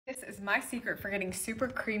This is my secret for getting super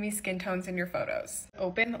creamy skin tones in your photos.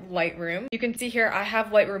 Open Lightroom. You can see here I have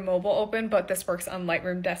Lightroom Mobile open, but this works on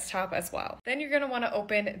Lightroom Desktop as well. Then you're going to want to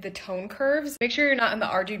open the tone curves. Make sure you're not in the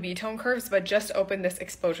RGB tone curves, but just open this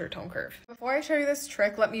exposure tone curve. Before I show you this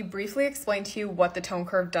trick, let me briefly explain to you what the tone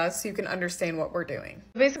curve does so you can understand what we're doing.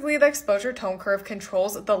 Basically, the exposure tone curve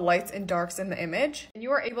controls the lights and darks in the image, and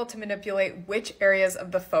you are able to manipulate which areas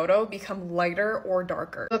of the photo become lighter or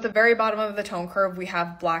darker. So at the very bottom of the tone curve, we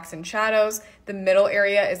have blacks and shadows. The middle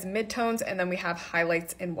area is midtones, and then we have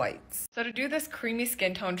highlights and whites. So to do this creamy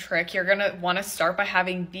skin tone trick, you're gonna want to start by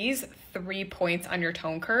having these 3 points on your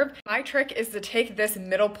tone curve. My trick is to take this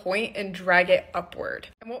middle point and drag it upward.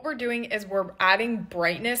 And what we're doing is we're adding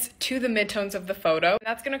brightness to the midtones of the photo. And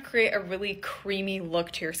that's gonna create a really creamy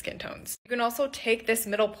look to your skin tones. You can also take this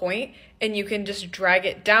middle point and you can just drag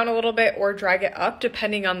it down a little bit or drag it up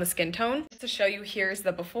depending on the skin tone. Just to show you, here's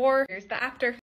the before, here's the after.